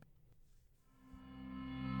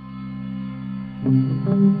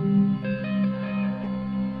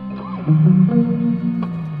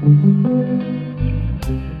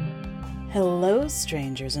Hello,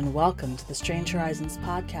 strangers, and welcome to the Strange Horizons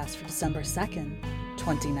podcast for December 2nd,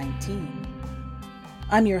 2019.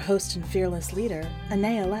 I'm your host and fearless leader,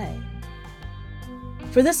 Anaea Lay.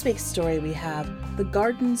 For this week's story, we have The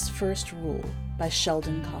Garden's First Rule by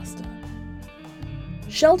Sheldon Costa.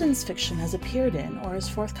 Sheldon's fiction has appeared in or is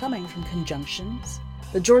forthcoming from Conjunctions,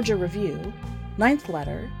 The Georgia Review, Ninth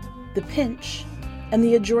Letter, The Pinch, and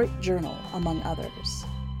The Adroit Journal, among others.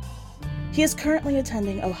 He is currently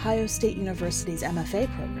attending Ohio State University's MFA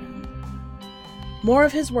program. More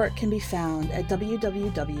of his work can be found at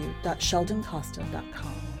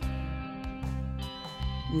www.sheldoncosta.com.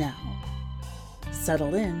 Now,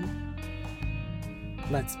 settle in.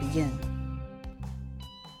 Let's begin.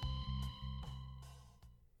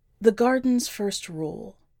 The Garden's First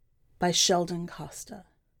Rule by Sheldon Costa.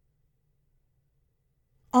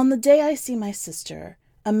 On the day I see my sister,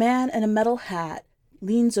 a man in a metal hat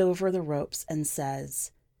leans over the ropes and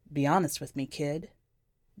says, "Be honest with me, kid.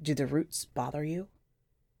 Do the roots bother you?"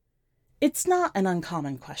 It's not an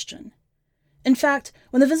uncommon question. In fact,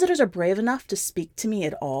 when the visitors are brave enough to speak to me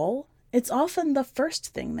at all, it's often the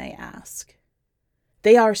first thing they ask.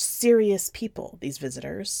 They are serious people, these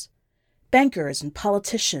visitors. Bankers and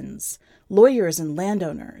politicians, lawyers and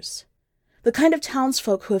landowners. The kind of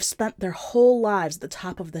townsfolk who have spent their whole lives at the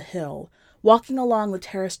top of the hill, walking along the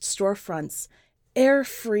terraced storefronts,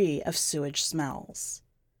 air-free of sewage smells.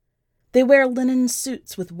 They wear linen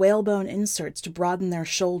suits with whalebone inserts to broaden their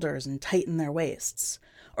shoulders and tighten their waists,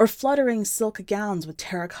 or fluttering silk gowns with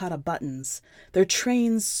terracotta buttons, their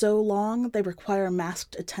trains so long they require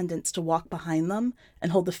masked attendants to walk behind them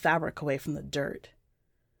and hold the fabric away from the dirt.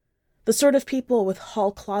 The sort of people with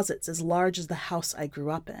hall closets as large as the house I grew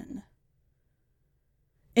up in.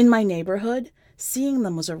 In my neighborhood, seeing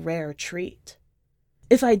them was a rare treat.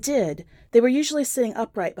 If I did, they were usually sitting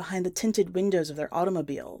upright behind the tinted windows of their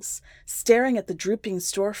automobiles, staring at the drooping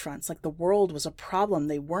storefronts like the world was a problem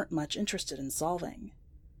they weren't much interested in solving.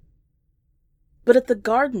 But at the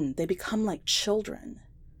garden, they become like children.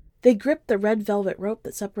 They grip the red velvet rope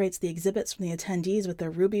that separates the exhibits from the attendees with their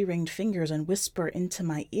ruby-ringed fingers and whisper into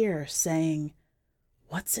my ear, saying,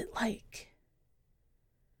 "What's it like?"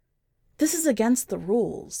 This is against the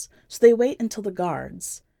rules, so they wait until the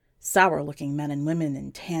guards, sour-looking men and women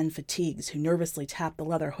in tan fatigues who nervously tap the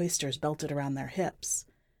leather hoisters belted around their hips,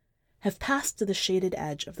 have passed to the shaded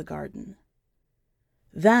edge of the garden.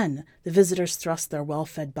 Then the visitors thrust their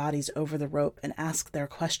well-fed bodies over the rope and ask their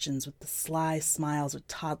questions with the sly smiles of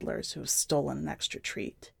toddlers who have stolen an extra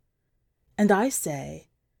treat. And I say,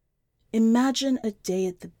 imagine a day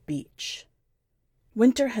at the beach.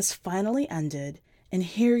 Winter has finally ended, and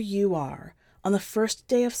here you are, on the first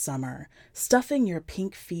day of summer, stuffing your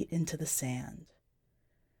pink feet into the sand.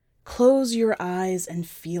 Close your eyes and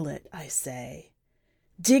feel it, I say.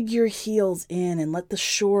 Dig your heels in and let the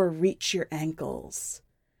shore reach your ankles.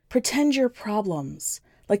 Pretend your problems,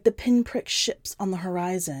 like the pinprick ships on the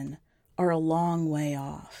horizon, are a long way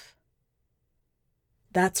off.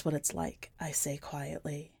 That's what it's like, I say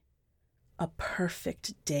quietly. A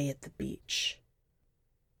perfect day at the beach.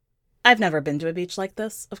 I've never been to a beach like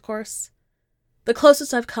this, of course. The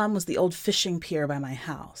closest I've come was the old fishing pier by my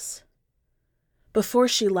house. Before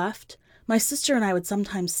she left, my sister and I would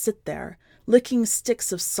sometimes sit there, licking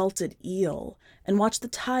sticks of salted eel, and watch the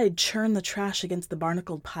tide churn the trash against the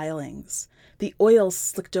barnacled pilings, the oil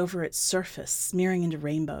slicked over its surface, smearing into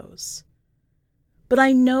rainbows. But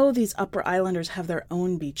I know these Upper Islanders have their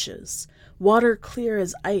own beaches, water clear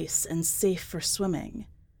as ice and safe for swimming,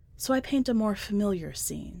 so I paint a more familiar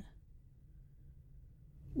scene.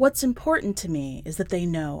 What's important to me is that they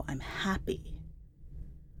know I'm happy.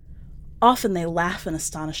 Often they laugh in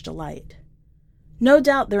astonished delight. No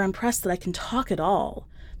doubt they're impressed that I can talk at all,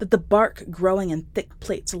 that the bark growing in thick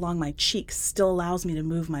plates along my cheeks still allows me to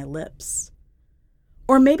move my lips.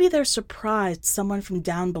 Or maybe they're surprised someone from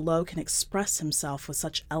down below can express himself with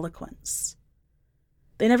such eloquence.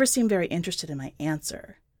 They never seem very interested in my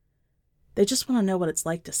answer. They just want to know what it's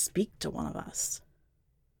like to speak to one of us.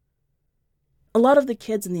 A lot of the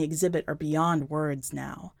kids in the exhibit are beyond words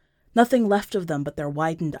now, nothing left of them but their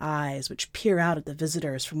widened eyes which peer out at the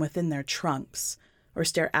visitors from within their trunks or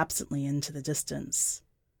stare absently into the distance.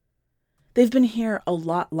 They've been here a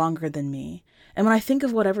lot longer than me, and when I think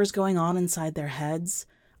of whatever's going on inside their heads,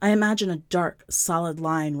 I imagine a dark, solid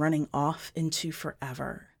line running off into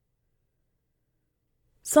forever.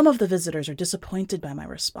 Some of the visitors are disappointed by my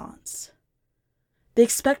response. They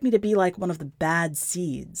expect me to be like one of the bad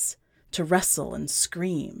seeds, to wrestle and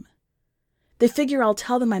scream. They figure I'll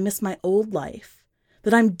tell them I miss my old life,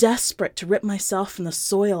 that I'm desperate to rip myself from the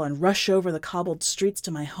soil and rush over the cobbled streets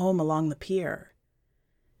to my home along the pier.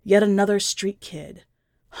 Yet another street kid,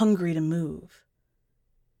 hungry to move.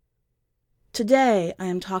 Today I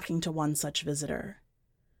am talking to one such visitor.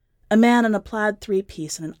 A man in a plaid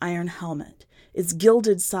three-piece and an iron helmet, its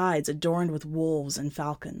gilded sides adorned with wolves and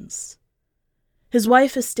falcons. His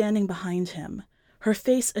wife is standing behind him, her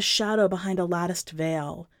face a shadow behind a latticed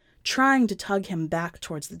veil, trying to tug him back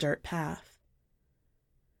towards the dirt path.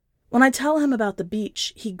 When I tell him about the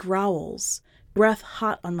beach, he growls, breath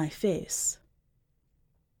hot on my face.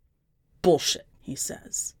 "Bullshit," he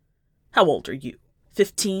says. "How old are you?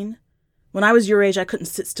 15? When I was your age, I couldn't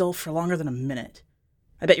sit still for longer than a minute.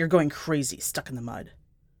 I bet you're going crazy, stuck in the mud."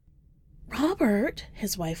 "Robert,"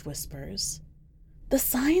 his wife whispers, "the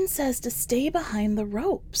sign says to stay behind the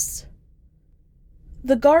ropes."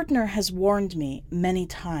 The gardener has warned me many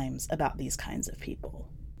times about these kinds of people,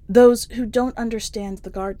 those who don't understand the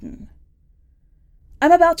garden.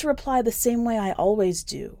 I'm about to reply the same way I always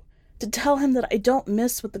do, to tell him that I don't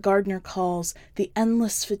miss what the gardener calls the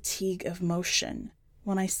endless fatigue of motion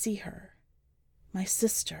when I see her, my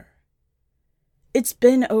sister. It's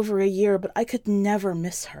been over a year, but I could never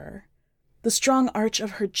miss her. The strong arch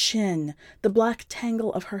of her chin, the black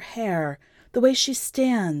tangle of her hair, the way she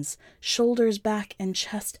stands, shoulders back and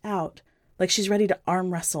chest out, like she's ready to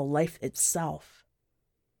arm wrestle life itself.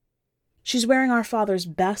 She's wearing our father's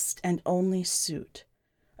best and only suit,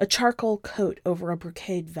 a charcoal coat over a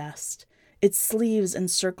brocade vest, its sleeves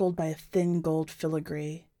encircled by a thin gold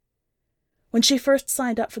filigree. When she first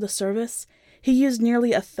signed up for the service, he used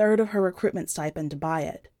nearly a third of her recruitment stipend to buy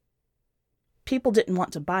it. People didn't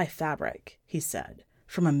want to buy fabric, he said,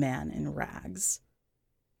 from a man in rags.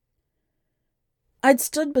 I'd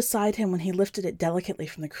stood beside him when he lifted it delicately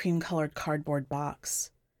from the cream-colored cardboard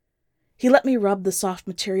box. He let me rub the soft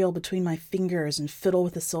material between my fingers and fiddle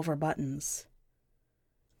with the silver buttons.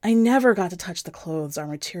 I never got to touch the clothes our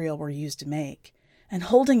material were used to make, and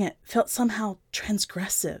holding it felt somehow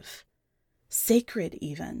transgressive, sacred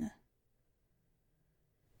even.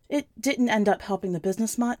 It didn't end up helping the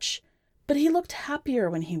business much, but he looked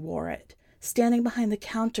happier when he wore it, standing behind the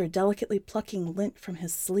counter delicately plucking lint from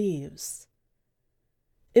his sleeves.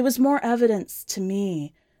 It was more evidence to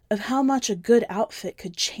me of how much a good outfit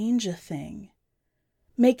could change a thing,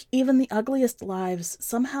 make even the ugliest lives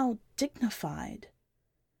somehow dignified.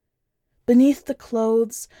 Beneath the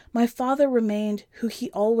clothes, my father remained who he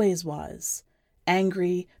always was,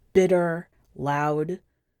 angry, bitter, loud.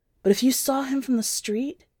 But if you saw him from the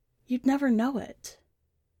street, you'd never know it.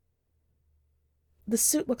 The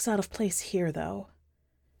suit looks out of place here, though.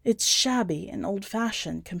 It's shabby and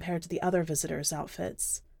old-fashioned compared to the other visitors'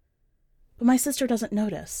 outfits. But my sister doesn't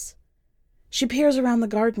notice. She peers around the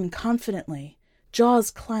garden confidently, jaws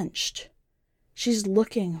clenched. She's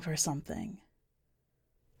looking for something.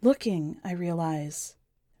 Looking, I realize,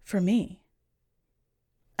 for me.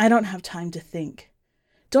 I don't have time to think.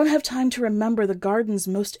 Don't have time to remember the garden's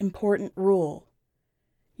most important rule.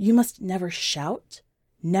 You must never shout,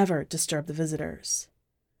 never disturb the visitors.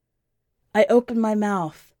 I open my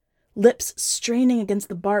mouth, lips straining against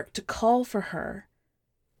the bark to call for her.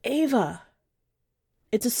 Ava!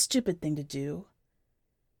 It's a stupid thing to do.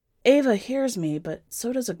 Ava hears me, but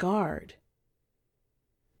so does a guard.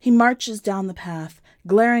 He marches down the path,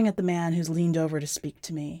 glaring at the man who's leaned over to speak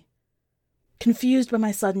to me. Confused by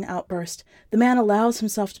my sudden outburst, the man allows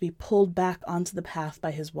himself to be pulled back onto the path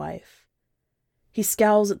by his wife. He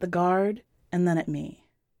scowls at the guard and then at me.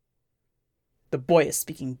 "The boy is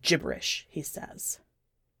speaking gibberish," he says.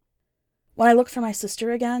 When I look for my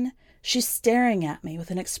sister again, she's staring at me with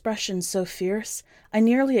an expression so fierce, I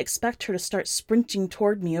nearly expect her to start sprinting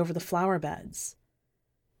toward me over the flower beds.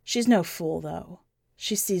 She's no fool, though.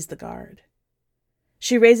 She sees the guard.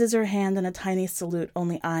 She raises her hand in a tiny salute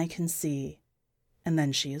only I can see, and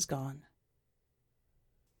then she is gone.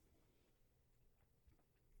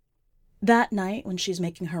 That night, when she's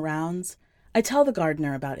making her rounds, I tell the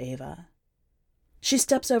gardener about Ava. She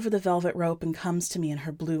steps over the velvet rope and comes to me in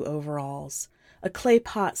her blue overalls, a clay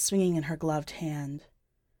pot swinging in her gloved hand.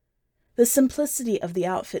 The simplicity of the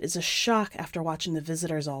outfit is a shock after watching the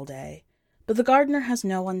visitors all day, but the gardener has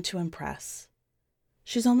no one to impress.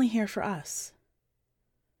 She's only here for us.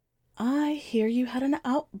 "I hear you had an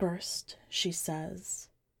outburst," she says.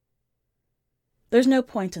 There's no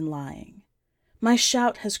point in lying. My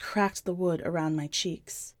shout has cracked the wood around my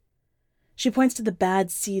cheeks. She points to the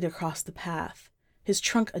bad seed across the path, his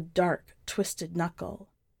trunk a dark, twisted knuckle.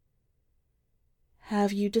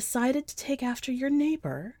 "Have you decided to take after your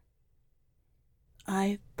neighbor?"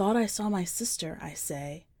 "I thought I saw my sister," I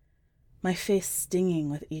say. my face stinging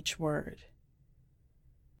with each word.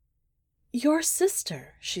 "Your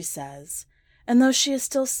sister," she says, and though she is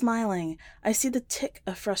still smiling, I see the tick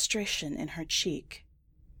of frustration in her cheek.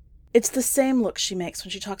 It's the same look she makes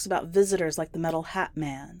when she talks about visitors like the Metal Hat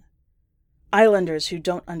Man. Islanders who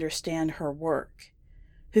don't understand her work,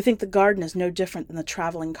 who think the garden is no different than the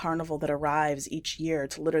traveling carnival that arrives each year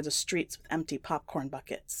to litter the streets with empty popcorn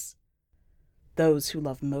buckets. Those who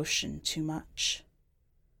love motion too much.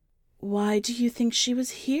 "Why do you think she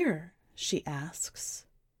was here?" she asks.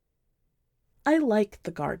 I like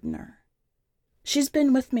the gardener. She's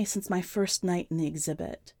been with me since my first night in the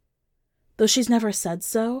exhibit. Though she's never said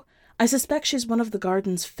so, I suspect she's one of the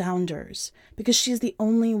garden's founders, because she's the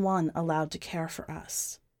only one allowed to care for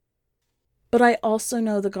us. But I also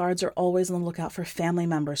know the guards are always on the lookout for family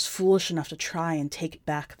members foolish enough to try and take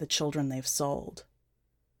back the children they've sold.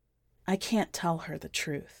 I can't tell her the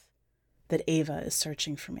truth, that Ava is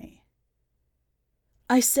searching for me.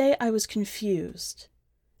 I say I was confused.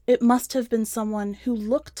 It must have been someone who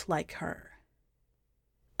looked like her.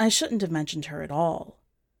 I shouldn't have mentioned her at all.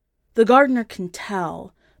 The gardener can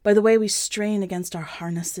tell by the way we strain against our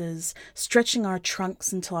harnesses, stretching our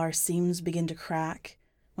trunks until our seams begin to crack,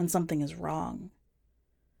 when something is wrong.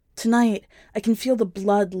 Tonight, I can feel the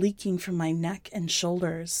blood leaking from my neck and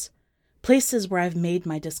shoulders, places where I've made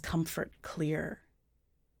my discomfort clear.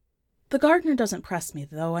 The gardener doesn't press me,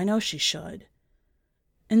 though I know she should.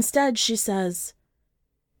 Instead, she says,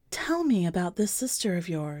 "Tell me about this sister of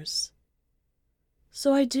yours."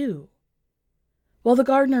 So I do. While the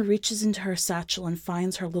gardener reaches into her satchel and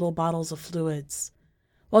finds her little bottles of fluids,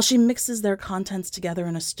 while she mixes their contents together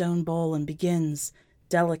in a stone bowl and begins,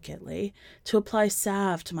 delicately, to apply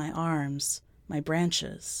salve to my arms, my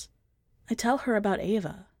branches, I tell her about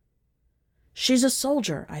Ava. She's a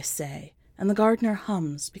soldier, I say, and the gardener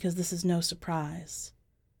hums because this is no surprise.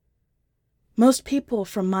 Most people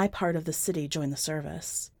from my part of the city join the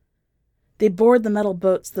service. They board the metal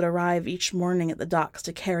boats that arrive each morning at the docks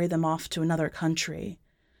to carry them off to another country,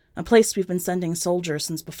 a place we've been sending soldiers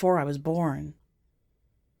since before I was born.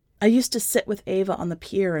 I used to sit with Ava on the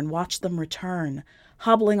pier and watch them return,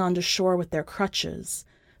 hobbling onto shore with their crutches,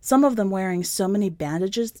 some of them wearing so many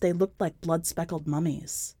bandages they looked like blood-speckled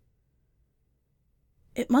mummies.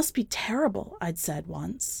 "It must be terrible," I'd said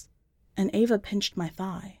once, and Ava pinched my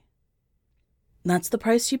thigh. "That's the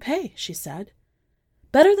price you pay," she said.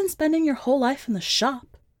 "Better than spending your whole life in the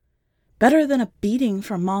shop. Better than a beating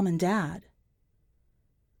from Mom and Dad."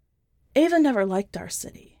 Ava never liked our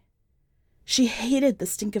city. She hated the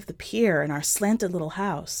stink of the pier and our slanted little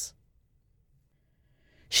house.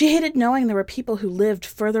 She hated knowing there were people who lived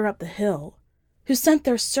further up the hill, who sent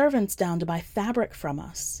their servants down to buy fabric from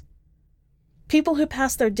us. People who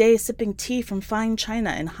passed their days sipping tea from fine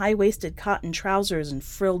china in high-waisted cotton trousers and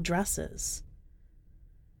frilled dresses.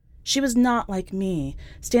 She was not like me,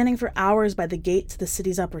 standing for hours by the gate to the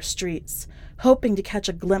city's upper streets, hoping to catch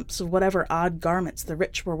a glimpse of whatever odd garments the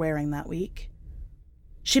rich were wearing that week.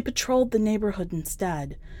 She patrolled the neighborhood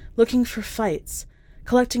instead, looking for fights,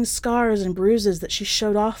 collecting scars and bruises that she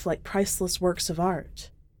showed off like priceless works of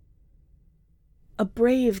art. "A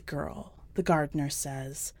brave girl," the gardener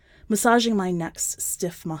says, massaging my neck's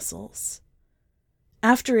stiff muscles.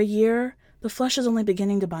 "After a year, the flesh is only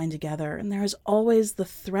beginning to bind together, and there is always the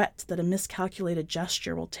threat that a miscalculated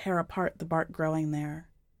gesture will tear apart the bark growing there."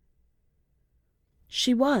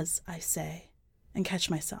 "She was," I say, and catch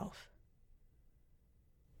myself.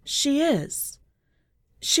 "She is.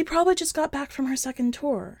 She probably just got back from her second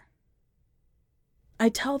tour." I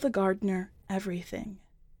tell the gardener everything.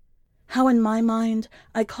 How in my mind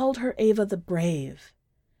I called her Ava the Brave.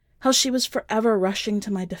 How she was forever rushing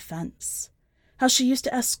to my defense. How she used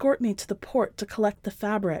to escort me to the port to collect the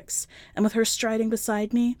fabrics, and with her striding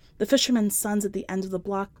beside me, the fishermen's sons at the end of the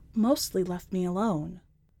block mostly left me alone.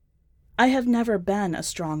 I have never been a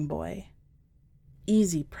strong boy.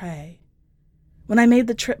 Easy prey. When I made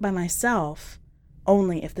the trip by myself,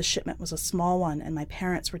 only if the shipment was a small one and my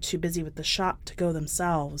parents were too busy with the shop to go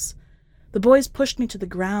themselves, the boys pushed me to the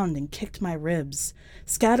ground and kicked my ribs,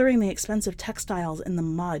 scattering the expensive textiles in the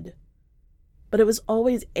mud. But it was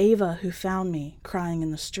always Ava who found me, crying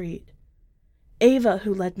in the street. Ava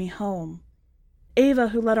who led me home. Ava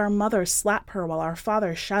who let our mother slap her while our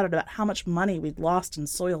father shouted about how much money we'd lost in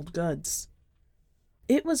soiled goods.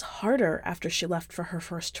 It was harder after she left for her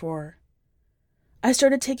first tour. I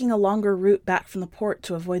started taking a longer route back from the port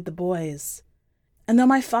to avoid the boys. And though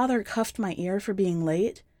my father cuffed my ear for being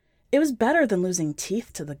late, it was better than losing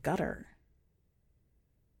teeth to the gutter.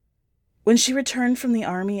 When she returned from the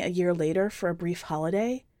army a year later for a brief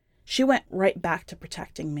holiday, she went right back to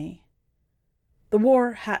protecting me. The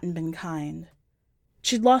war hadn't been kind.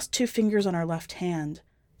 She'd lost 2 fingers on her left hand,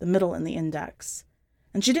 the middle and the index,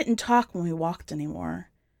 and she didn't talk when we walked anymore,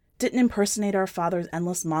 didn't impersonate our father's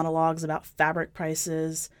endless monologues about fabric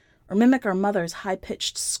prices, or mimic our mother's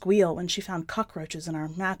high-pitched squeal when she found cockroaches in our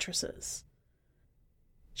mattresses.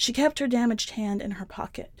 She kept her damaged hand in her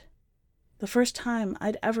pocket, the first time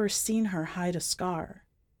I'd ever seen her hide a scar.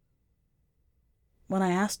 When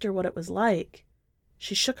I asked her what it was like,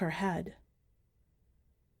 she shook her head.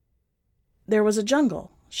 There was a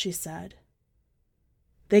jungle, she said.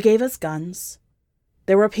 They gave us guns.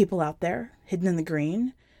 There were people out there, hidden in the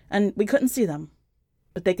green, and we couldn't see them,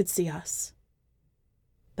 but they could see us.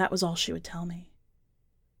 That was all she would tell me.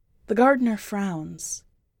 The gardener frowns.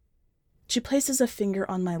 She places a finger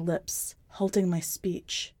on my lips, halting my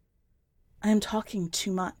speech. I am talking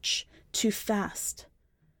too much, too fast.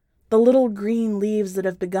 The little green leaves that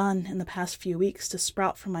have begun in the past few weeks to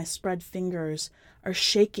sprout from my spread fingers are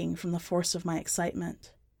shaking from the force of my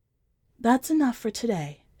excitement. That's enough for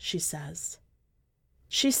today, she says.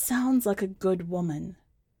 She sounds like a good woman,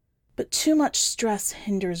 but too much stress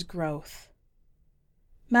hinders growth.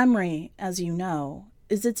 Memory, as you know,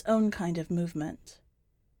 is its own kind of movement.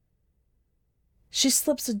 She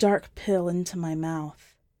slips a dark pill into my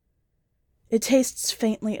mouth. It tastes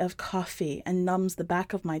faintly of coffee and numbs the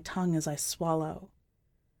back of my tongue as I swallow.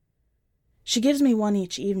 She gives me one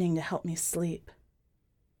each evening to help me sleep.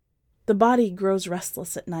 The body grows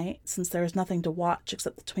restless at night since there is nothing to watch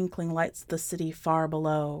except the twinkling lights of the city far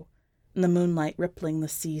below and the moonlight rippling the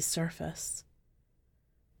sea's surface.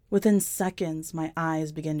 Within seconds, my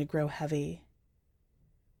eyes begin to grow heavy.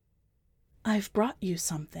 I've brought you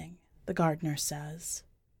something, the gardener says.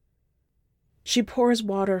 She pours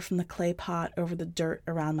water from the clay pot over the dirt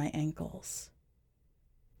around my ankles.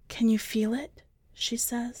 Can you feel it? She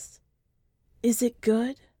says. Is it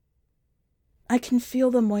good? I can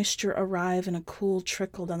feel the moisture arrive in a cool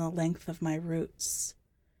trickle down the length of my roots.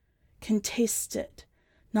 Can taste it,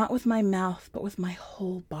 not with my mouth, but with my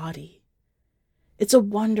whole body. It's a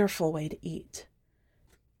wonderful way to eat.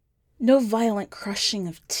 No violent crushing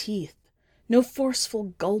of teeth, no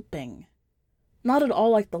forceful gulping. Not at all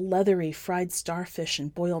like the leathery fried starfish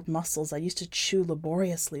and boiled mussels I used to chew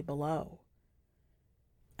laboriously below.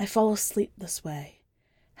 I fall asleep this way,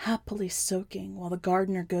 happily soaking while the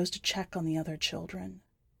gardener goes to check on the other children.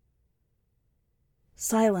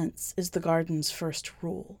 Silence is the garden's first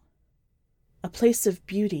rule. A place of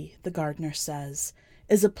beauty, the gardener says,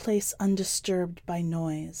 is a place undisturbed by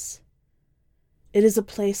noise. It is a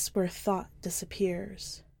place where thought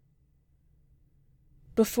disappears.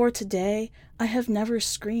 Before today, I have never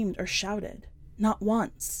screamed or shouted, not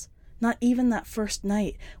once, not even that first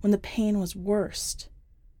night when the pain was worst.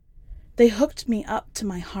 They hooked me up to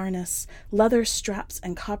my harness, leather straps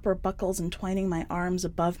and copper buckles entwining my arms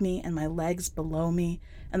above me and my legs below me,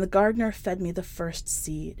 and the gardener fed me the first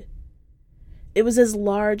seed. It was as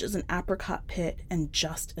large as an apricot pit and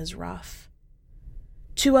just as rough.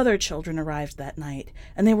 2 other children arrived that night,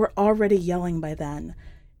 and they were already yelling by then,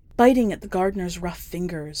 biting at the gardener's rough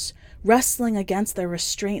fingers, wrestling against their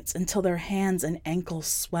restraints until their hands and ankles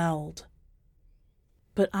swelled.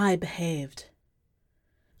 But I behaved.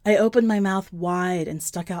 I opened my mouth wide and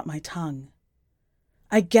stuck out my tongue.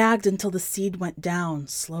 I gagged until the seed went down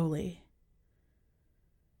slowly.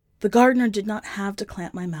 The gardener did not have to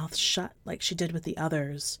clamp my mouth shut like she did with the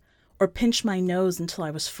others, or pinch my nose until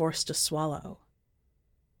I was forced to swallow.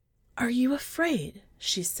 "Are you afraid?"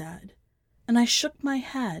 she said, and I shook my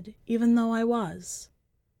head, even though I was.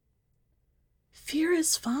 "Fear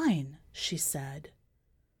is fine," she said.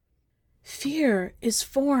 "Fear is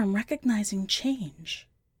form recognizing change."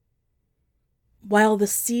 While the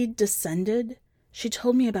seed descended, she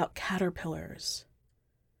told me about caterpillars.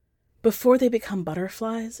 Before they become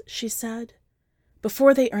butterflies, she said,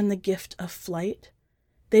 before they earn the gift of flight,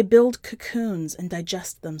 they build cocoons and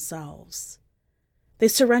digest themselves. They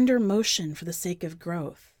surrender motion for the sake of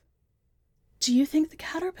growth. "Do you think the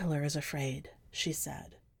caterpillar is afraid?" she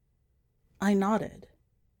said. I nodded.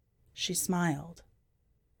 She smiled.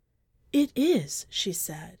 "It is," she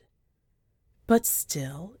said. "But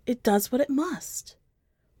still, it does what it must.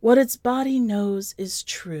 What its body knows is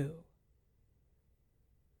true."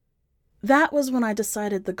 That was when I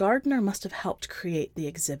decided the gardener must have helped create the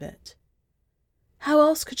exhibit. How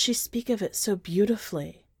else could she speak of it so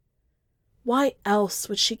beautifully? Why else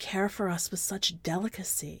would she care for us with such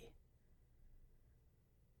delicacy?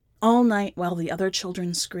 All night while the other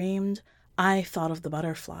children screamed, I thought of the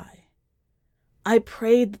butterfly. I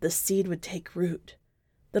prayed that the seed would take root,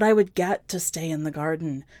 that I would get to stay in the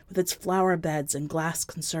garden with its flower beds and glass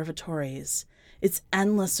conservatories, its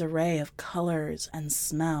endless array of colors and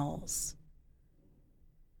smells.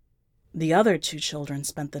 The other 2 children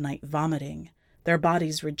spent the night vomiting, their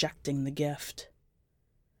bodies rejecting the gift.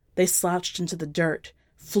 They slouched into the dirt,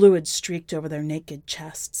 fluid streaked over their naked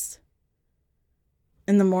chests.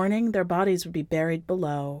 In the morning, their bodies would be buried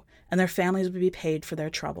below, and their families would be paid for their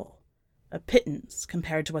trouble, a pittance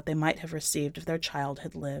compared to what they might have received if their child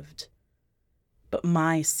had lived. But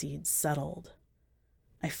my seed settled.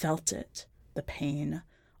 I felt it, the pain,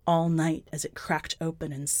 all night as it cracked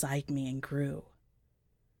open inside me and grew.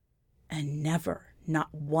 And never,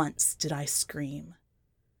 not once, did I scream.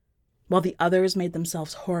 While the others made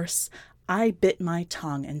themselves hoarse, I bit my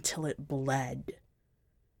tongue until it bled.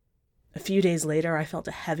 A few days later, I felt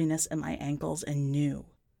a heaviness in my ankles and knew,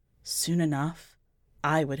 soon enough,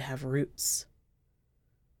 I would have roots.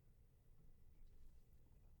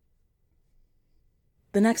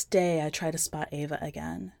 The next day, I try to spot Ava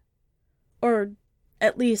again. Or,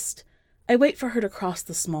 at least, I wait for her to cross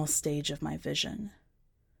the small stage of my vision.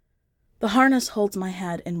 The harness holds my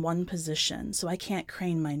head in one position, so I can't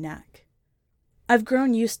crane my neck. I've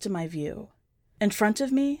grown used to my view. In front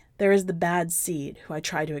of me, there is the bad seed, who I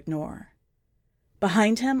try to ignore.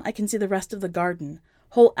 Behind him, I can see the rest of the garden,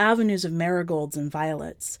 whole avenues of marigolds and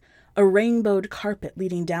violets, a rainbowed carpet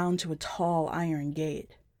leading down to a tall iron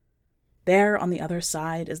gate. There, on the other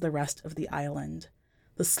side, is the rest of the island,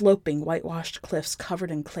 the sloping, whitewashed cliffs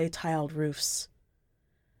covered in clay-tiled roofs.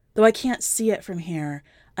 Though I can't see it from here,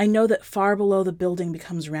 I know that far below the building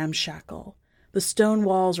becomes ramshackle, the stone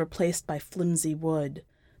walls replaced by flimsy wood,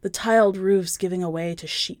 the tiled roofs giving way to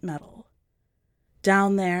sheet metal.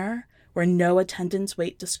 Down there, where no attendants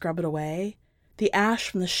wait to scrub it away, the ash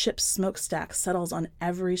from the ship's smokestack settles on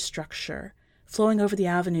every structure, flowing over the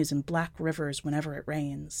avenues in black rivers whenever it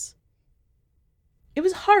rains. It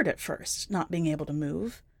was hard at first, not being able to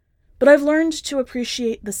move, but I've learned to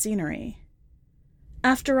appreciate the scenery.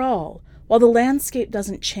 After all, while the landscape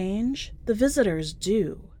doesn't change, the visitors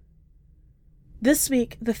do. This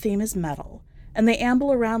week, the theme is metal, and they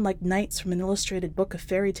amble around like knights from an illustrated book of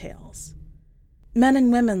fairy tales. Men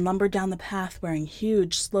and women lumber down the path wearing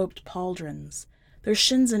huge, sloped pauldrons, their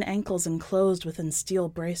shins and ankles enclosed within steel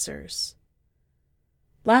bracers.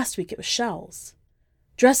 Last week it was shells,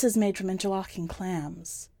 dresses made from interlocking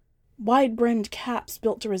clams, wide-brimmed caps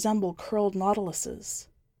built to resemble curled nautiluses.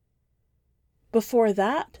 Before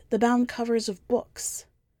that, the bound covers of books,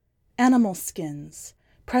 animal skins,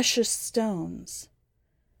 precious stones.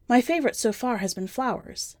 My favorite so far has been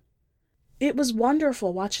flowers. It was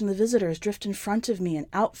wonderful watching the visitors drift in front of me in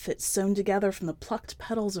outfits sewn together from the plucked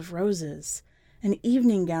petals of roses, and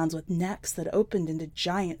evening gowns with necks that opened into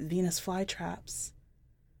giant Venus flytraps.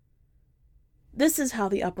 This is how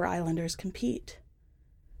the Upper Islanders compete.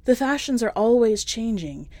 The fashions are always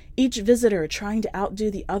changing, each visitor trying to outdo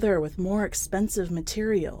the other with more expensive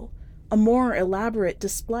material, a more elaborate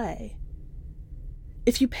display.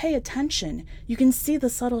 If you pay attention, you can see the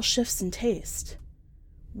subtle shifts in taste.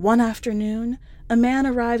 One afternoon, a man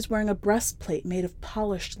arrives wearing a breastplate made of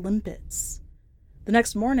polished limpets. The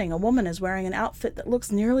next morning, a woman is wearing an outfit that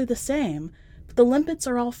looks nearly the same, but the limpets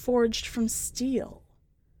are all forged from steel.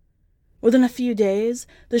 Within a few days,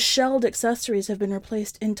 the shelled accessories have been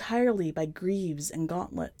replaced entirely by greaves and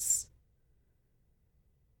gauntlets.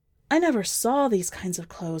 I never saw these kinds of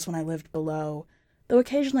clothes when I lived below, though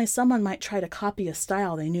occasionally someone might try to copy a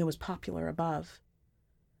style they knew was popular above.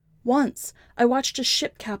 Once, I watched a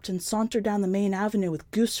ship captain saunter down the main avenue with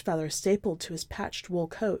goose feathers stapled to his patched wool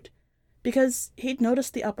coat, because he'd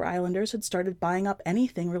noticed the Upper Islanders had started buying up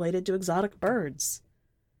anything related to exotic birds.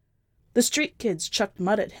 The street kids chucked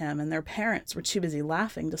mud at him, and their parents were too busy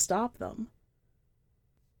laughing to stop them.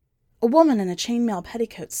 A woman in a chainmail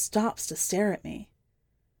petticoat stops to stare at me.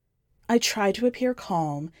 I try to appear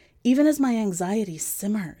calm, even as my anxiety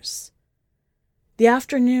simmers. The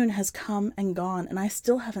afternoon has come and gone, and I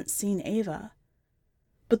still haven't seen Ava.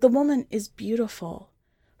 But the woman is beautiful,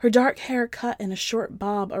 her dark hair cut in a short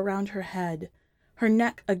bob around her head, her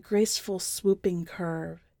neck a graceful swooping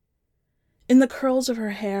curve. In the curls of her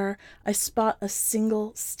hair, I spot a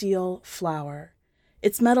single steel flower,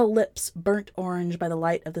 its metal lips burnt orange by the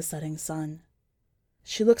light of the setting sun.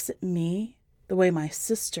 She looks at me the way my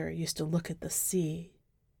sister used to look at the sea.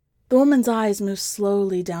 The woman's eyes move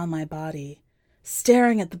slowly down my body,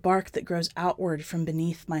 staring at the bark that grows outward from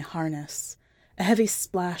beneath my harness, a heavy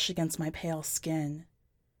splash against my pale skin.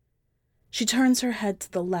 She turns her head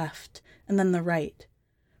to the left and then the right,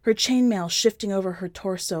 her chainmail shifting over her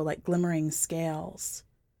torso like glimmering scales.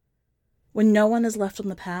 When no one is left on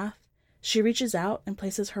the path, she reaches out and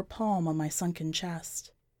places her palm on my sunken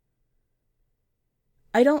chest.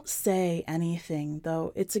 I don't say anything,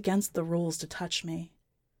 though it's against the rules to touch me.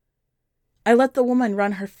 I let the woman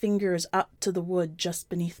run her fingers up to the wood just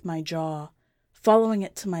beneath my jaw, following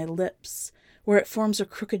it to my lips, where it forms a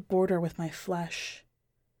crooked border with my flesh.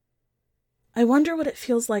 I wonder what it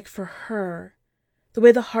feels like for her, the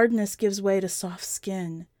way the hardness gives way to soft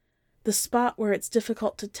skin, the spot where it's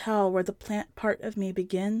difficult to tell where the plant part of me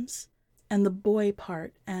begins and the boy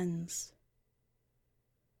part ends.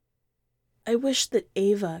 I wish that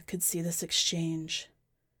Ava could see this exchange.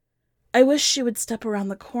 I wish she would step around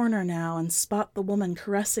the corner now and spot the woman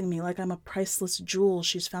caressing me like I'm a priceless jewel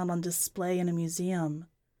she's found on display in a museum.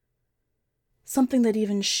 Something that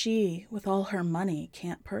even she, with all her money,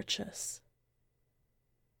 can't purchase.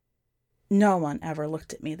 No one ever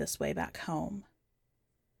looked at me this way back home.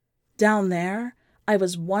 Down there, I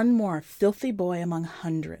was one more filthy boy among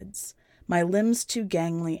hundreds, my limbs too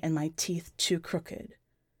gangly and my teeth too crooked,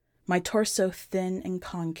 my torso thin and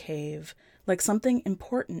concave, like something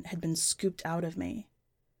important had been scooped out of me.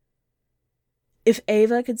 If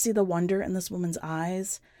Ava could see the wonder in this woman's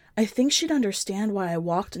eyes, I think she'd understand why I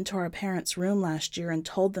walked into our parents' room last year and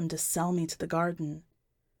told them to sell me to the garden.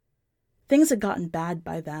 Things had gotten bad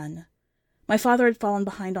by then. My father had fallen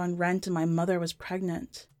behind on rent and my mother was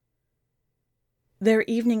pregnant. Their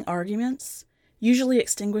evening arguments, usually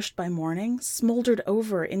extinguished by morning, smoldered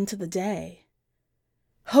over into the day.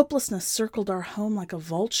 Hopelessness circled our home like a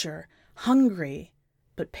vulture, hungry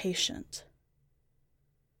but patient.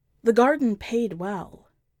 The garden paid well.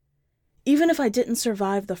 Even if I didn't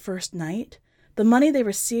survive the first night, the money they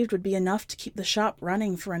received would be enough to keep the shop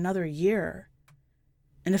running for another year.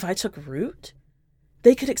 And if I took root,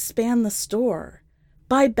 they could expand the store,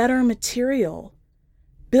 buy better material,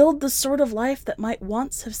 build the sort of life that might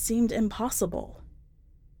once have seemed impossible.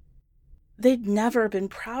 They'd never been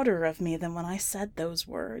prouder of me than when I said those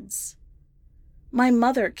words. My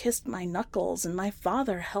mother kissed my knuckles and my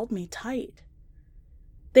father held me tight.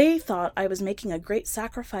 They thought I was making a great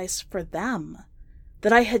sacrifice for them,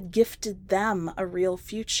 that I had gifted them a real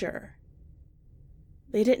future.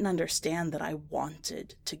 They didn't understand that I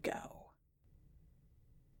wanted to go.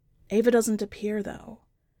 Ava doesn't appear, though,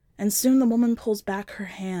 and soon the woman pulls back her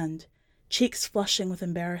hand, cheeks flushing with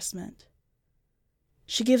embarrassment.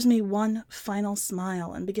 She gives me one final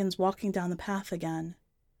smile and begins walking down the path again.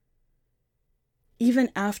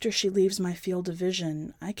 Even after she leaves my field of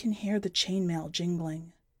vision, I can hear the chainmail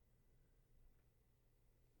jingling.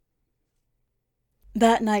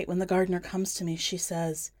 That night when the gardener comes to me, she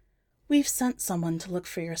says, "We've sent someone to look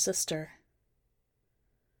for your sister."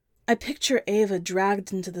 I picture Ava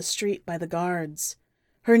dragged into the street by the guards,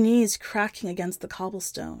 her knees cracking against the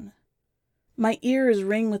cobblestone. My ears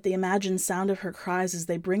ring with the imagined sound of her cries as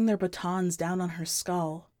they bring their batons down on her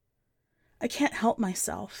skull. I can't help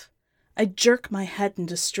myself. I jerk my head in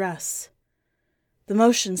distress. The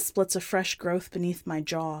motion splits a fresh growth beneath my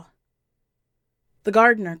jaw. The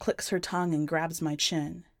gardener clicks her tongue and grabs my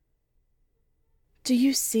chin. "Do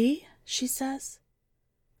you see," she says,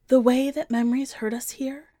 "the way that memories hurt us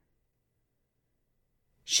here?"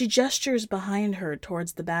 She gestures behind her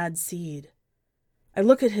towards the bad seed. I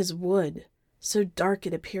look at his wood, so dark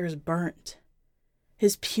it appears burnt.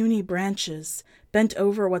 His puny branches, bent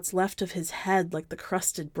over what's left of his head like the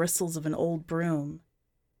crusted bristles of an old broom.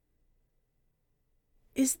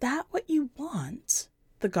 "Is that what you want?"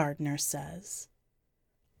 the gardener says.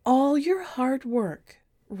 "All your hard work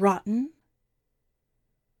rotten?"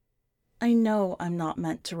 I know I'm not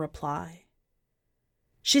meant to reply.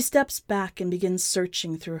 She steps back and begins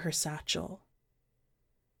searching through her satchel.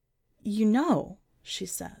 "You know," she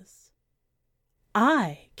says,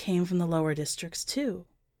 "I came from the lower districts too.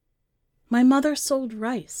 My mother sold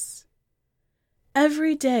rice.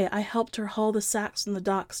 Every day I helped her haul the sacks from the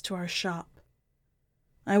docks to our shop.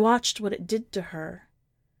 I watched what it did to her,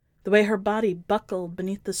 the way her body buckled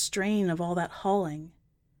beneath the strain of all that hauling.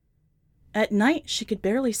 At night she could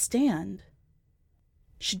barely stand."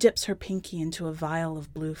 She dips her pinky into a vial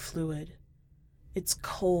of blue fluid. It's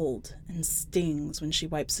cold and stings when she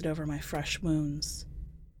wipes it over my fresh wounds.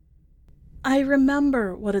 "I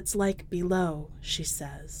remember what it's like below," she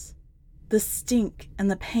says. "The stink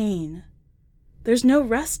and the pain. There's no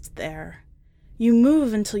rest there. You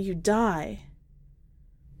move until you die.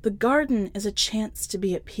 The garden is a chance to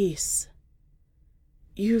be at peace.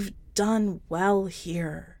 You've done well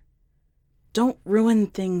here. Don't ruin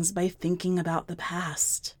things by thinking about the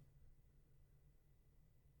past."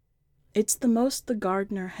 It's the most the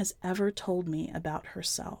gardener has ever told me about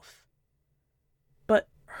herself. But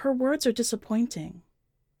her words are disappointing.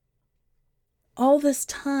 All this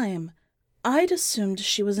time, I'd assumed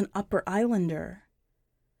she was an Upper Islander.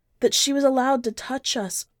 that she was allowed to touch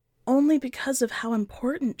us only because of how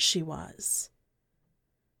important she was.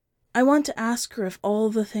 I want to ask her if all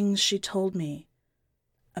the things she told me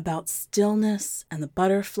about stillness and the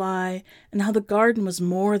butterfly and how the garden was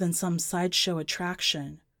more than some sideshow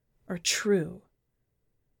attraction are true.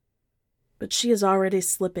 But she is already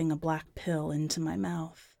slipping a black pill into my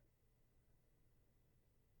mouth.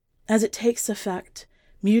 As it takes effect,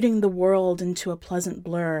 muting the world into a pleasant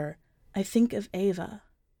blur, I think of Ava.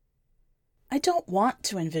 I don't want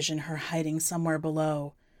to envision her hiding somewhere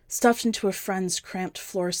below, stuffed into a friend's cramped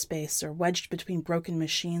floor space or wedged between broken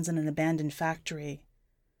machines in an abandoned factory.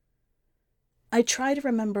 I try to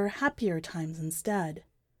remember happier times instead.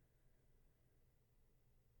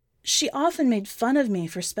 She often made fun of me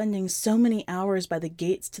for spending so many hours by the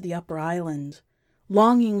gates to the upper island,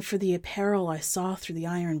 longing for the apparel I saw through the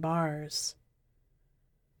iron bars.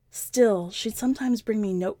 Still, she'd sometimes bring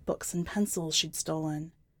me notebooks and pencils she'd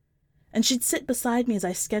stolen, and she'd sit beside me as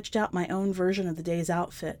I sketched out my own version of the day's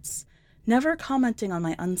outfits, never commenting on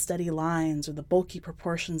my unsteady lines or the bulky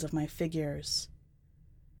proportions of my figures.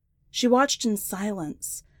 She watched in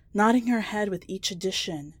silence, nodding her head with each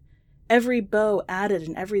addition, every bow added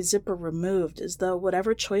and every zipper removed, as though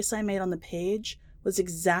whatever choice I made on the page was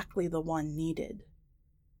exactly the one needed.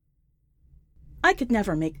 I could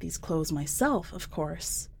never make these clothes myself, of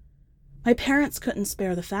course. My parents couldn't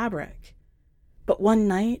spare the fabric. But one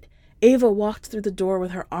night, Ava walked through the door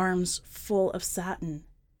with her arms full of satin.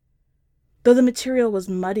 Though the material was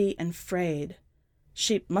muddy and frayed,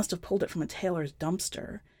 she must have pulled it from a tailor's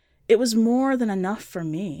dumpster, it was more than enough for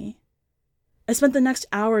me. I spent the next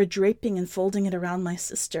hour draping and folding it around my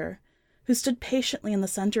sister, who stood patiently in the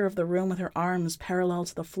center of the room with her arms parallel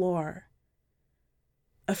to the floor.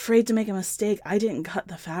 Afraid to make a mistake, I didn't cut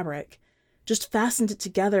the fabric, just fastened it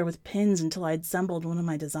together with pins until I'd assembled one of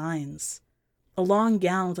my designs, a long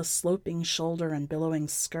gown with a sloping shoulder and billowing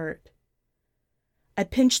skirt. I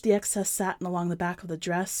pinched the excess satin along the back of the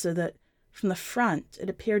dress so that, from the front, it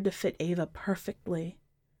appeared to fit Ava perfectly,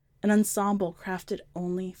 an ensemble crafted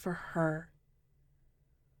only for her.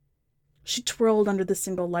 She twirled under the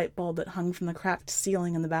single light bulb that hung from the cracked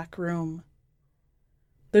ceiling in the back room.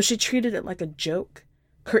 Though she treated it like a joke,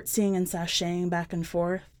 curtsying and sashaying back and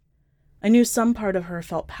forth, I knew some part of her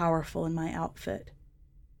felt powerful in my outfit.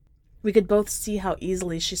 We could both see how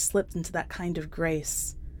easily she slipped into that kind of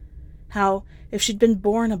grace, how, if she'd been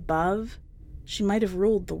born above, she might have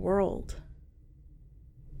ruled the world.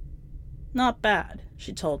 "Not bad,"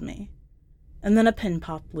 she told me, and then a pin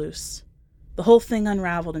popped loose. The whole thing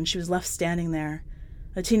unraveled, and she was left standing there,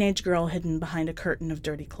 a teenage girl hidden behind a curtain of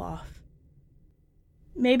dirty cloth.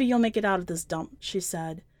 "Maybe you'll make it out of this dump," she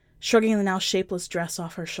said, shrugging the now shapeless dress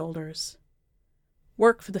off her shoulders.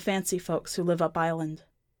 "Work for the fancy folks who live up island."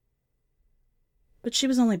 But she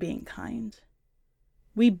was only being kind.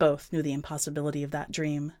 We both knew the impossibility of that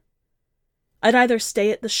dream. I'd either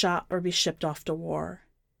stay at the shop or be shipped off to war.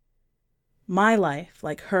 My life,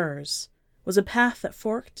 like hers, was a path that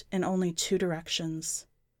forked in only two directions.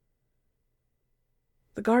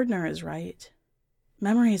 The gardener is right.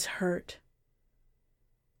 Memories hurt.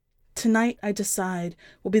 Tonight, I decide,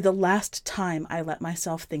 will be the last time I let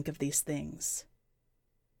myself think of these things.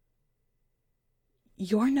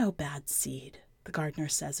 "You're no bad seed," the gardener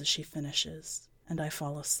says as she finishes, and I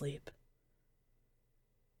fall asleep.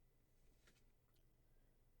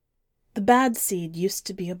 The bad seed used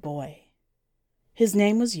to be a boy. His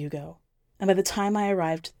name was Hugo, and by the time I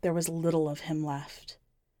arrived, there was little of him left.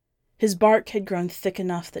 His bark had grown thick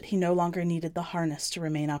enough that he no longer needed the harness to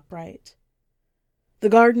remain upright. The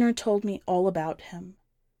gardener told me all about him.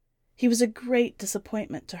 He was a great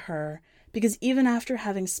disappointment to her, because even after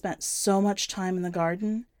having spent so much time in the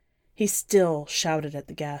garden, he still shouted at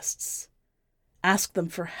the guests, asked them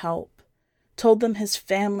for help, told them his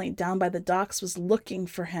family down by the docks was looking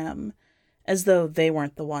for him, as though they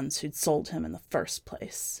weren't the ones who'd sold him in the first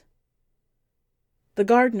place. The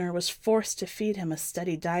gardener was forced to feed him a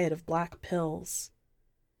steady diet of black pills.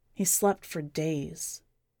 He slept for days.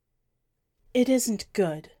 "It isn't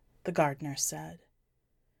good," the gardener said.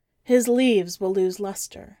 "His leaves will lose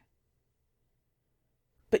luster."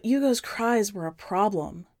 But Hugo's cries were a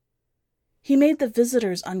problem. He made the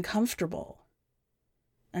visitors uncomfortable.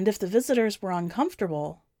 And if the visitors were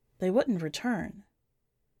uncomfortable, they wouldn't return.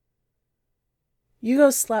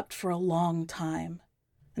 Hugo slept for a long time,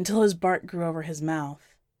 until his bark grew over his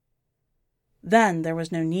mouth. Then there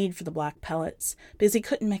was no need for the black pellets, because he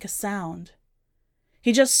couldn't make a sound.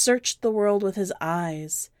 He just searched the world with his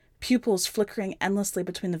eyes, pupils flickering endlessly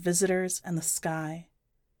between the visitors and the sky.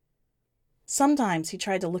 Sometimes he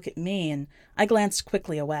tried to look at me, and I glanced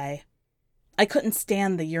quickly away. I couldn't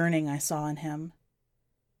stand the yearning I saw in him.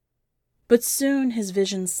 But soon his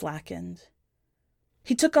vision slackened.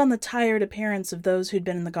 He took on the tired appearance of those who'd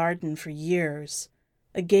been in the garden for years,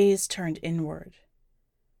 a gaze turned inward.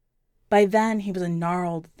 By then he was a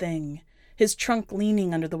gnarled thing, his trunk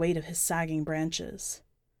leaning under the weight of his sagging branches.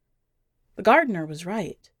 The gardener was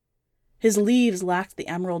right. His leaves lacked the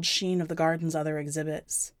emerald sheen of the garden's other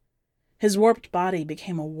exhibits. His warped body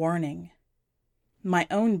became a warning. My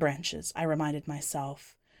own branches, I reminded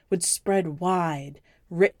myself, would spread wide,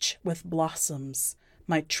 rich with blossoms,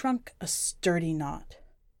 my trunk a sturdy knot.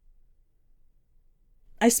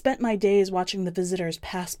 I spent my days watching the visitors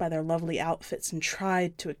pass by their lovely outfits and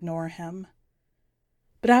tried to ignore him.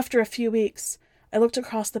 But after a few weeks, I looked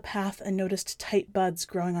across the path and noticed tight buds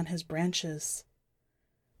growing on his branches.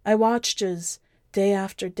 I watched as, day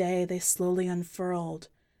after day, they slowly unfurled,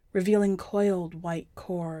 revealing coiled white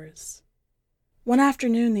cores. One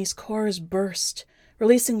afternoon these cores burst,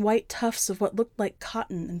 releasing white tufts of what looked like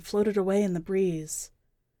cotton and floated away in the breeze.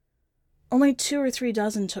 Only 2 or 3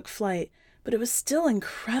 dozen took flight, but it was still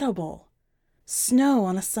incredible. Snow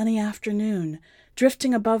on a sunny afternoon,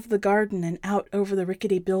 drifting above the garden and out over the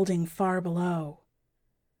rickety building far below.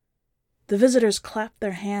 The visitors clapped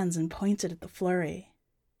their hands and pointed at the flurry.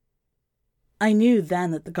 I knew then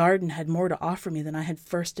that the garden had more to offer me than I had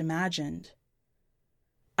first imagined.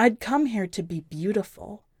 I'd come here to be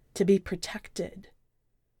beautiful, to be protected,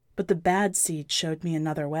 but the bad seed showed me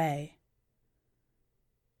another way.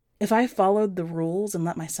 If I followed the rules and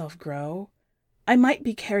let myself grow, I might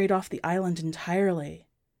be carried off the island entirely.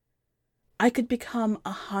 I could become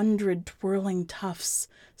 100 twirling tufts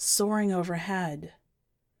soaring overhead.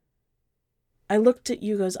 I looked at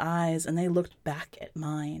Hugo's eyes, and they looked back at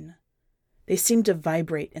mine. They seemed to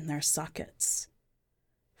vibrate in their sockets.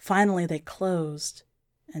 Finally they closed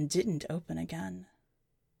and didn't open again.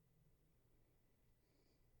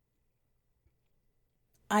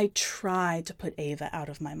 I try to put Ava out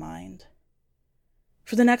of my mind.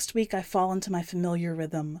 For the next week I fall into my familiar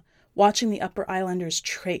rhythm, watching the Upper Islanders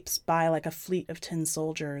traipse by like a fleet of tin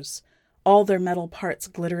soldiers, all their metal parts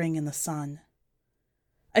glittering in the sun.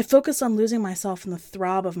 I focus on losing myself in the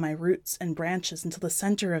throb of my roots and branches until the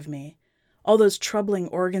center of me, all those troubling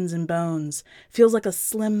organs and bones, feels like a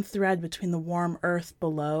slim thread between the warm earth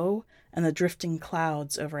below and the drifting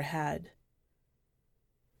clouds overhead.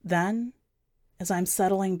 Then, as I'm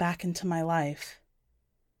settling back into my life,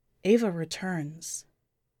 Ava returns.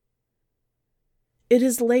 It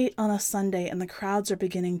is late on a Sunday and the crowds are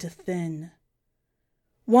beginning to thin.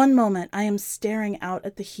 One moment I am staring out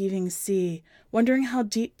at the heaving sea, wondering how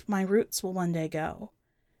deep my roots will one day go,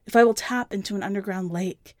 if I will tap into an underground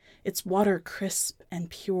lake, its water crisp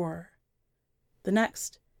and pure. The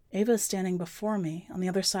next, Ava is standing before me on the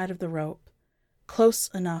other side of the rope, close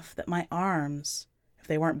enough that my arms, if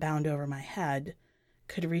they weren't bound over my head,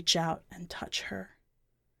 could reach out and touch her.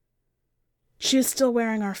 She is still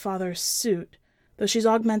wearing our father's suit, though she's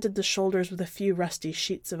augmented the shoulders with a few rusty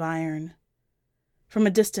sheets of iron. From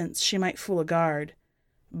a distance she might fool a guard,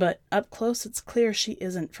 but up close it's clear she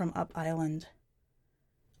isn't from Up Island.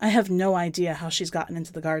 I have no idea how she's gotten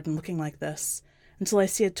into the garden looking like this, until I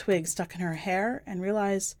see a twig stuck in her hair and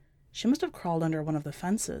realize she must have crawled under one of the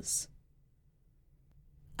fences.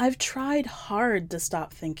 I've tried hard to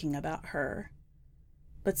stop thinking about her,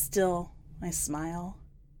 but still I smile.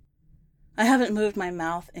 I haven't moved my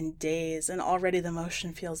mouth in days, and already the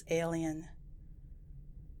motion feels alien.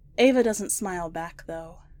 Ava doesn't smile back,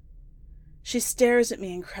 though. She stares at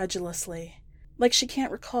me incredulously, like she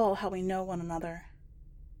can't recall how we know one another.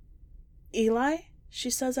 "Eli?" she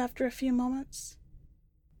says after a few moments.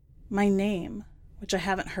 My name, which I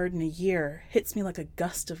haven't heard in a year, hits me like a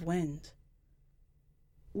gust of wind.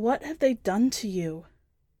 What have they done to you?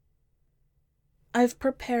 I've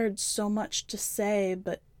prepared so much to say,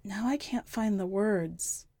 but now I can't find the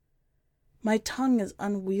words. My tongue is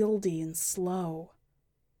unwieldy and slow.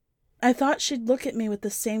 I thought she'd look at me with the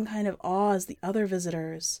same kind of awe as the other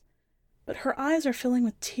visitors, but her eyes are filling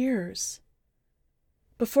with tears.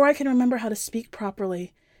 Before I can remember how to speak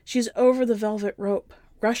properly, she's over the velvet rope,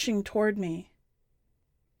 rushing toward me.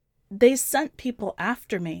 "They sent people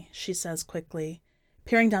after me," she says quickly,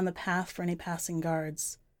 peering down the path for any passing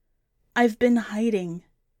guards. "I've been hiding."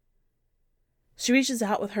 She reaches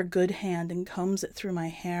out with her good hand and combs it through my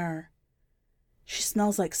hair. She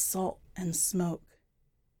smells like salt and smoke.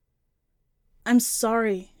 "I'm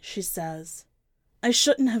sorry," she says. "I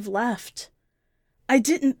shouldn't have left. I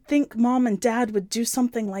didn't think Mom and Dad would do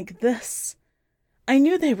something like this. I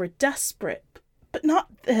knew they were desperate, but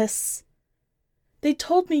not this. They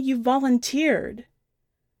told me you volunteered.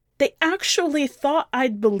 They actually thought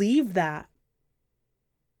I'd believe that."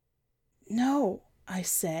 No, I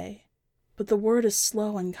say, but the word is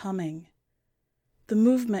slow in coming. The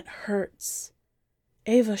movement hurts.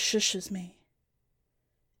 Ava shushes me.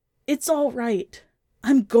 It's all right.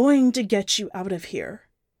 I'm going to get you out of here.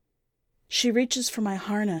 She reaches for my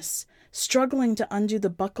harness, struggling to undo the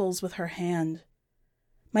buckles with her hand.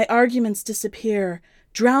 My arguments disappear,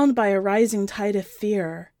 drowned by a rising tide of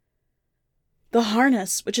fear. The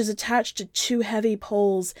harness, which is attached to 2 heavy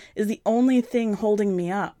poles, is the only thing holding me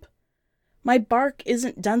up. My bark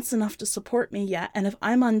isn't dense enough to support me yet, and if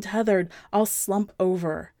I'm untethered, I'll slump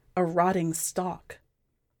over, a rotting stalk.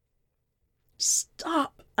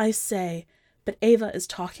 Stop, I say, but Ava is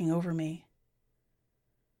talking over me.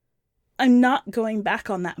 I'm not going back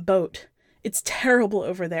on that boat. It's terrible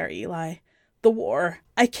over there, Eli. The war.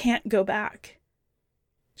 I can't go back.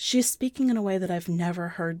 She is speaking in a way that I've never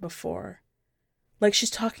heard before, like she's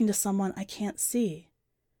talking to someone I can't see.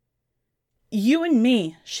 You and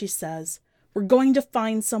me, she says, we're going to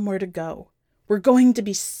find somewhere to go. We're going to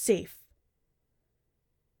be safe.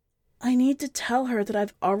 I need to tell her that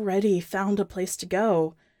I've already found a place to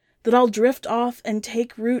go, that I'll drift off and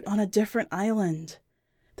take root on a different island,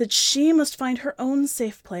 that she must find her own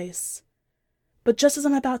safe place. But just as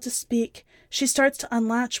I'm about to speak, she starts to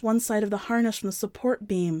unlatch one side of the harness from the support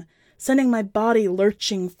beam, sending my body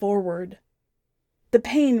lurching forward. The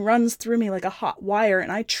pain runs through me like a hot wire,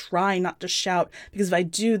 and I try not to shout, because if I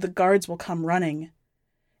do, the guards will come running.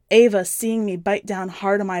 Ava, seeing me bite down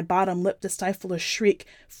hard on my bottom lip to stifle a shriek,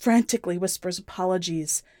 frantically whispers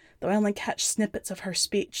apologies, though I only catch snippets of her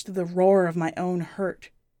speech through the roar of my own hurt.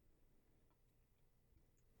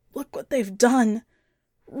 Look what they've done.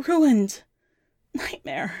 Ruined.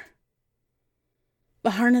 Nightmare.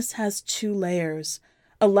 The harness has 2 layers,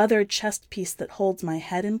 a leather chest piece that holds my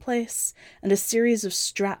head in place, and a series of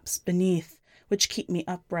straps beneath, which keep me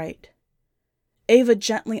upright. Ava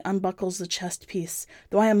gently unbuckles the chest piece,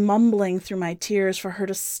 though I am mumbling through my tears for her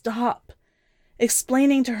to stop,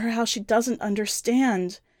 explaining to her how she doesn't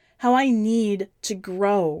understand, how I need to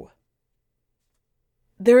grow.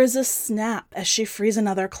 There is a snap as she frees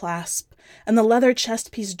another clasp, and the leather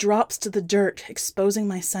chest piece drops to the dirt, exposing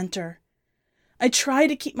my center. I try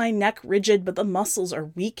to keep my neck rigid, but the muscles are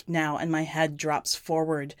weak now, and my head drops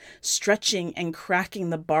forward, stretching and cracking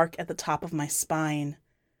the bark at the top of my spine.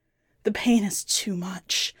 The pain is too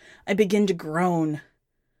much. I begin to groan.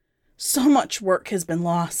 So much work has been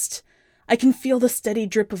lost. I can feel the steady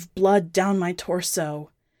drip of blood down my torso.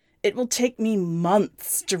 It will take me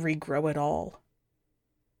months to regrow it all.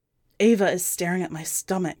 Ava is staring at my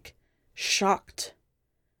stomach, shocked.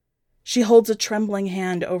 She holds a trembling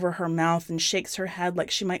hand over her mouth and shakes her head like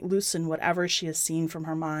she might loosen whatever she has seen from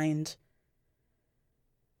her mind.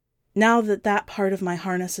 Now that that part of my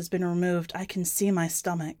harness has been removed, I can see my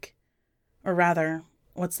stomach. Or rather,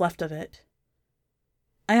 what's left of it.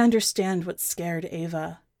 I understand what scared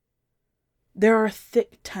Ava. There are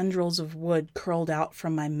thick tendrils of wood curled out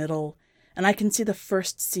from my middle, and I can see the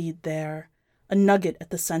first seed there, a nugget at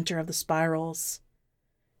the center of the spirals.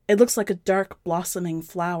 It looks like a dark blossoming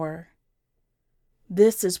flower.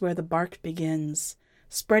 This is where the bark begins,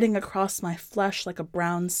 spreading across my flesh like a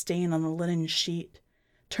brown stain on a linen sheet,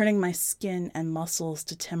 turning my skin and muscles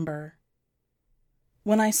to timber.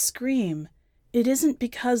 When I scream, it isn't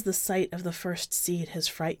because the sight of the first seed has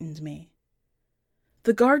frightened me.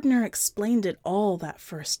 The gardener explained it all that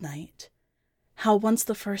first night, how once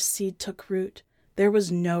the first seed took root, there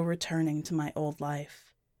was no returning to my old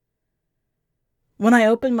life. When I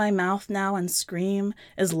open my mouth now and scream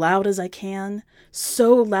as loud as I can,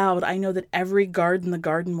 so loud I know that every guard in the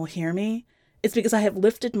garden will hear me, it's because I have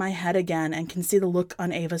lifted my head again and can see the look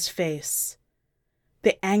on Ava's face.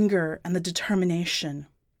 The anger and the determination.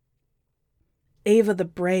 Ava the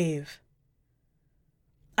brave.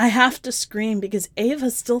 I have to scream because Ava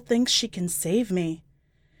still thinks she can save me.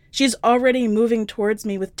 She's already moving towards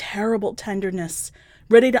me with terrible tenderness,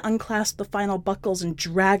 ready to unclasp the final buckles and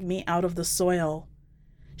drag me out of the soil.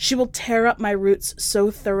 She will tear up my roots so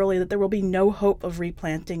thoroughly that there will be no hope of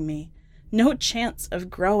replanting me, no chance of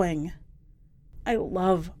growing. I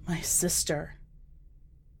love my sister.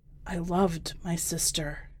 I loved my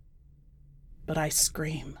sister, but I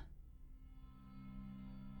scream.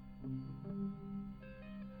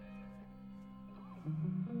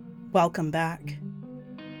 Welcome back.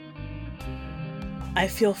 I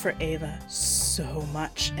feel for Ava so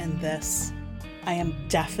much in this. I am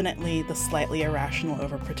definitely the slightly irrational,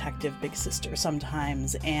 overprotective big sister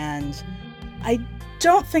sometimes, and I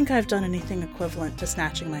don't think I've done anything equivalent to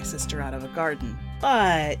snatching my sister out of a garden,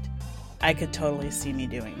 but I could totally see me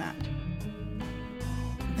doing that.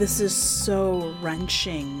 This is so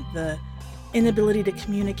wrenching. The inability to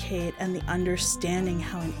communicate and the understanding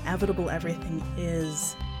how inevitable everything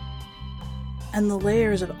is, and the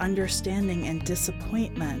layers of understanding and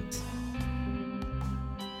disappointment.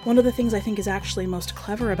 One of the things I think is actually most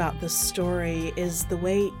clever about this story is the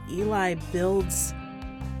way Eli builds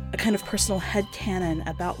a kind of personal headcanon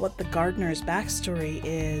about what the gardener's backstory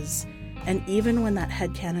is, and even when that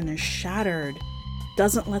headcanon is shattered,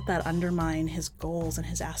 doesn't let that undermine his goals and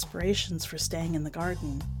his aspirations for staying in the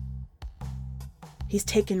garden. He's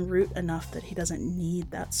taken root enough that he doesn't need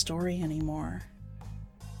that story anymore.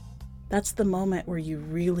 That's the moment where you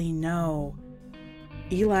really know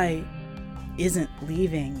Eli isn't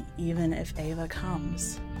leaving, even if Ava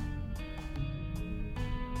comes.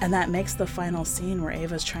 And that makes the final scene where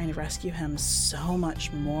Ava's trying to rescue him so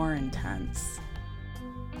much more intense.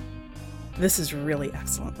 This is really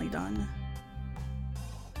excellently done.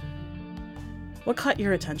 What caught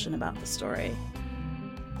your attention about the story?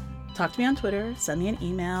 Talk to me on Twitter, send me an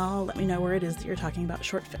email, let me know where it is that you're talking about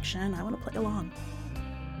short fiction. I want to play along.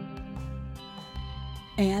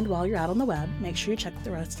 And while you're out on the web, make sure you check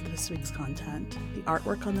the rest of this week's content. The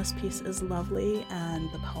artwork on this piece is lovely,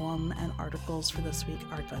 and the poem and articles for this week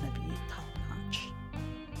are going to be top-notch.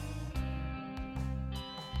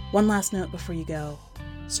 One last note before you go.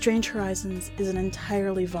 Strange Horizons is an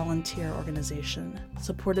entirely volunteer organization,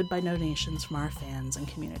 supported by donations from our fans and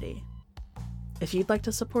community. If you'd like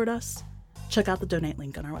to support us, check out the donate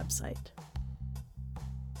link on our website.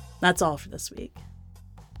 That's all for this week.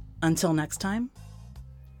 Until next time,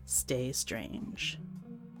 stay strange.